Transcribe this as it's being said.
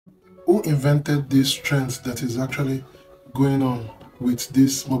who invented this trend that is actually going on with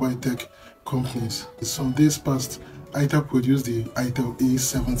these mobile tech companies. Some days past, Itel produced the Itel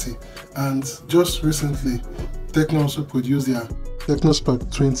A70, and just recently Tecno also produced their Tecno Spark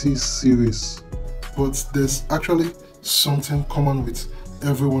 20 series. But there's actually something common with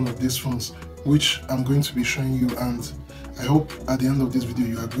every one of these phones, which I'm going to be showing you, and I hope at the end of this video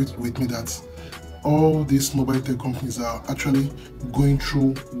you agree with me that all these mobile tech companies are actually going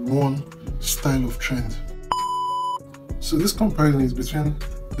through one style of trend. So this comparison is between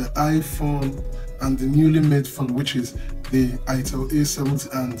the iPhone and the newly made phone, which is the Itel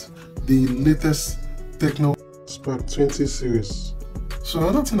A70 and the latest Tecno Spark 20 series. So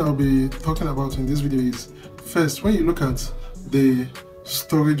another thing I'll be talking about in this video is, first, when you look at the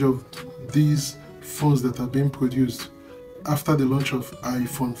storage of these phones that are being produced after the launch of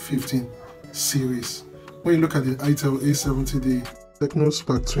iPhone 15 series, when you look at the Itel A70, the Tecno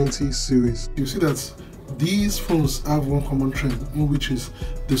Spark 20 series, you see that these phones have one common trend, in which is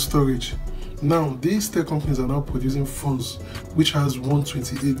the storage. Now these tech companies are now producing phones which has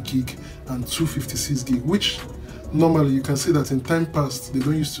 128 gig and 256 gig, which normally you can see that in time past they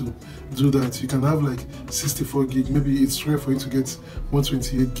don't used to do that. You can have like 64 gig, maybe it's rare for you to get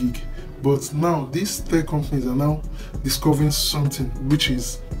 128 gig. But now these tech companies are now discovering something, which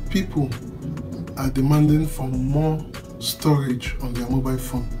is people are demanding for more storage on their mobile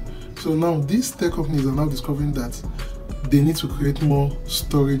phone. So now these tech companies are now discovering that they need to create more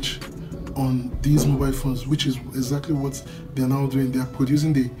storage on these mobile phones, which is exactly what they are now doing. They are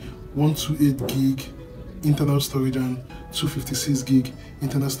producing the 128 gig internal storage and 256 gig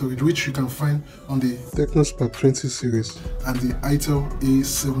internal storage, which you can find on the Tecno Spark 20 series and the Itel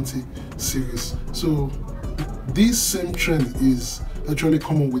A70 series. So this same trend is actually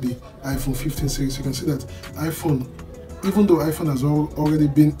common with the iPhone 15 series. You can see that iPhone, even though iPhone has already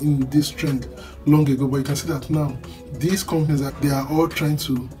been in this trend long ago, but you can see that now these companies they are all trying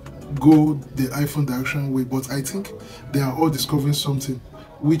to go the iPhone direction way. But I think they are all discovering something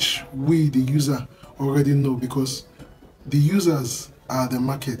which we, the user, already know, because the users are the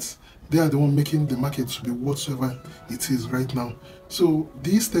market. They are the one making the market to be whatsoever it is right now. So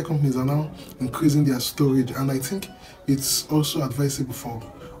these tech companies are now increasing their storage, and I think it's also advisable for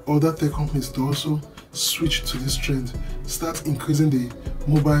other tech companies to also switch to this trend, start increasing the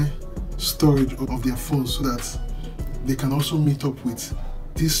mobile storage of their phones, so that they can also meet up with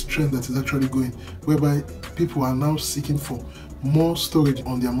this trend that is actually going, whereby people are now seeking for more storage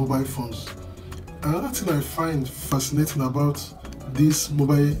on their mobile phones. Another thing I find fascinating about this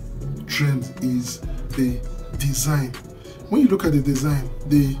mobile trend is the design. When you look at the design,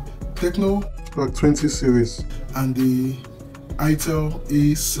 the Tecno Spark 20 series and the Itel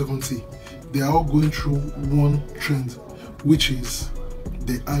A70, they are all going through one trend, which is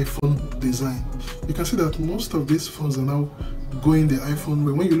the iPhone design. You can see that most of these phones are now going the iPhone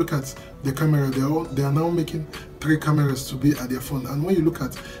way. When you look at the camera, they are now making 3 cameras to be at their phone, and when you look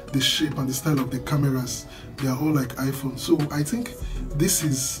at the shape and the style of the cameras, they are all like iPhone. So I think this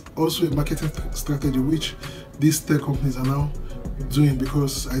is also a marketing strategy which these tech companies are now doing,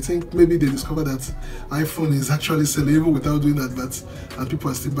 because I think maybe they discovered that iPhone is actually selling even without doing that, and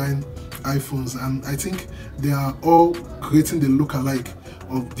people are still buying iPhones. And I think they are all creating the look-alike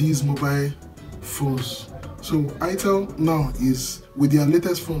of these mobile phones. So Itel now is, with their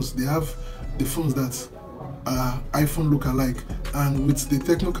latest phones, they have the phones that are iPhone look-alike, and with the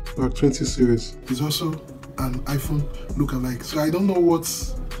Tecno Spark 20 series is also an iPhone look-alike. So I don't know what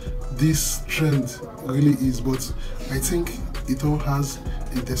this trend really is, but I think it all has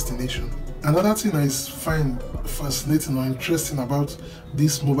a destination. Another thing I find fascinating or interesting about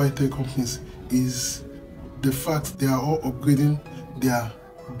these mobile tech companies is the fact they are all upgrading their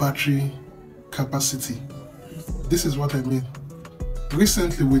battery capacity. This is what I mean.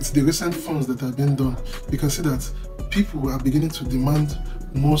 Recently, with the recent phones that have been done, you can see that people are beginning to demand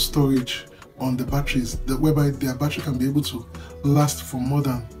more storage on the batteries, whereby their battery can be able to last for more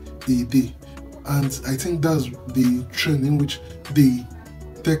than a day. And I think that's the trend in which the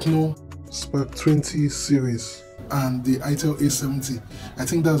Tecno Spark 20 series and the Itel A70, I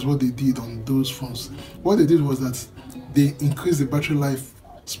think that's what they did on those phones. What they did was that they increased the battery life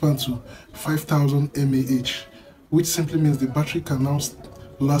span to 5000 mAh, which simply means the battery can now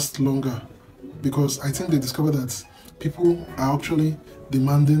last longer, because I think they discovered that people are actually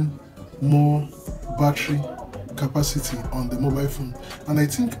demanding more battery capacity on the mobile phone. And I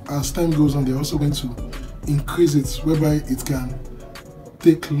think as time goes on, they're also going to increase it, whereby it can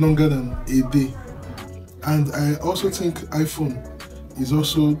take longer than a day. And I also think iPhone is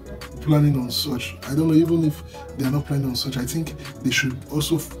also planning on such. I don't know, even if they are not planning on such, I think they should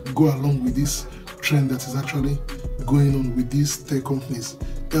also go along with this trend that is actually going on with these tech companies,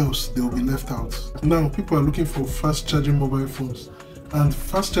 else they will be left out. Now people are looking for fast charging mobile phones, and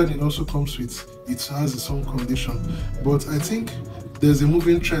fast charging also comes with, it has its own condition, but I think there's a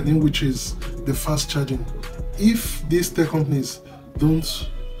moving trend in which is the fast charging. If these tech companies don't,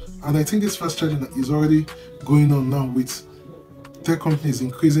 and I think this fast charging is already going on now with tech companies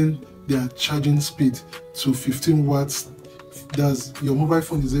increasing their charging speed to 15 watts. Does your mobile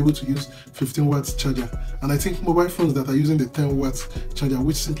phone is able to use 15 watts charger, and I think mobile phones that are using the 10 watts charger,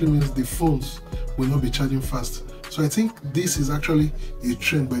 which simply means the phones will not be charging fast. So I think this is actually a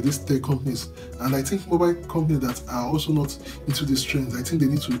trend by these tech companies, and I think mobile companies that are also not into these trends, I think they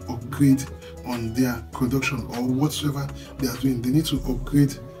need to upgrade on their production or whatsoever they are doing. They need to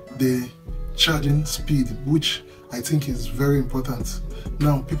upgrade the charging speed, which I think is very important.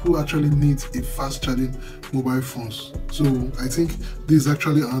 Now people actually need a fast charging mobile phones, so I think this is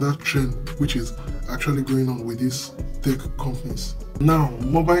actually another trend which is actually going on with these tech companies. Now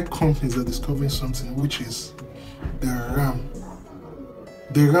mobile companies are discovering something, which is the RAM.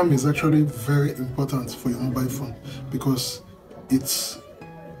 The RAM is actually very important for your mobile phone because it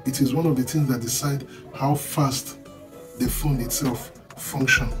is one of the things that decide how fast the phone itself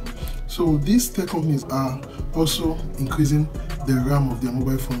function. So these tech companies are also increasing the RAM of their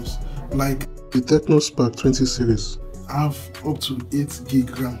mobile phones, like the Tecno Spark 20 series have up to 8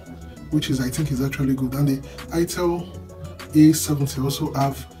 gig RAM, which is, I think, is actually good, and the Itel A70 also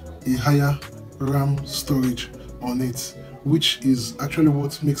have a higher RAM storage on it, which is actually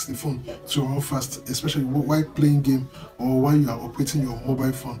what makes the phone to run fast, especially while playing game or while you are operating your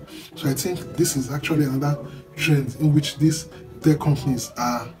mobile phone. So I think this is actually another trend in which these tech companies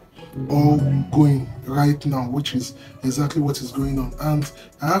are all going right now, which is exactly what is going on. And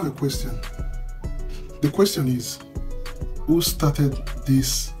I have a question. The question is, who started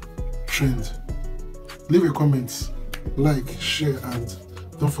this trend? Leave a comment, like, share, and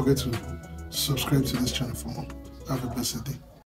don't forget to subscribe to this channel for more. Have a blessed day.